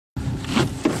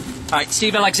Alright,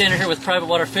 Steve Alexander here with Private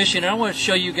Water Fishing, and I want to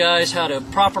show you guys how to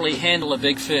properly handle a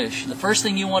big fish. The first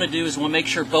thing you want to do is make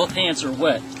sure both hands are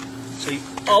wet. So you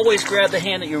always grab the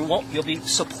hand that you'll be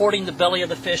supporting the belly of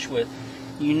the fish with.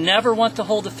 You never want to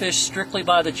hold the fish strictly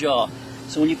by the jaw.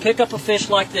 So when you pick up a fish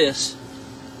like this,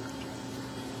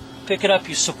 pick it up,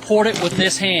 you support it with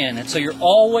this hand. And so you're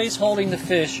always holding the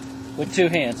fish with two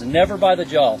hands and never by the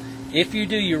jaw. If you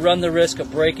do, you run the risk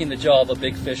of breaking the jaw of a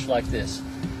big fish like this.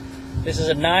 This is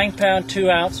a 9-pound,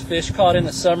 2-ounce fish caught in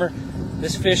the summer.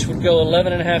 This fish would go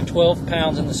 11.5, 12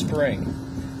 pounds in the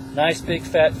spring. Nice big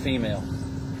fat female.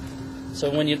 So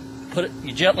when you put it,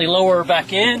 you gently lower her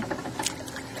back in.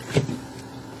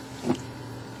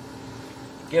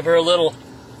 Give her a little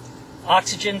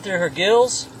oxygen through her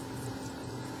gills.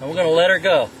 And we're going to let her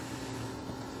go.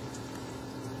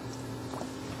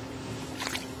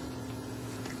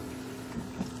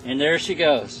 And there she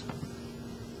goes.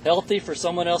 Healthy for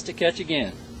someone else to catch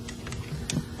again.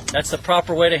 That's the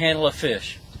proper way to handle a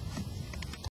fish.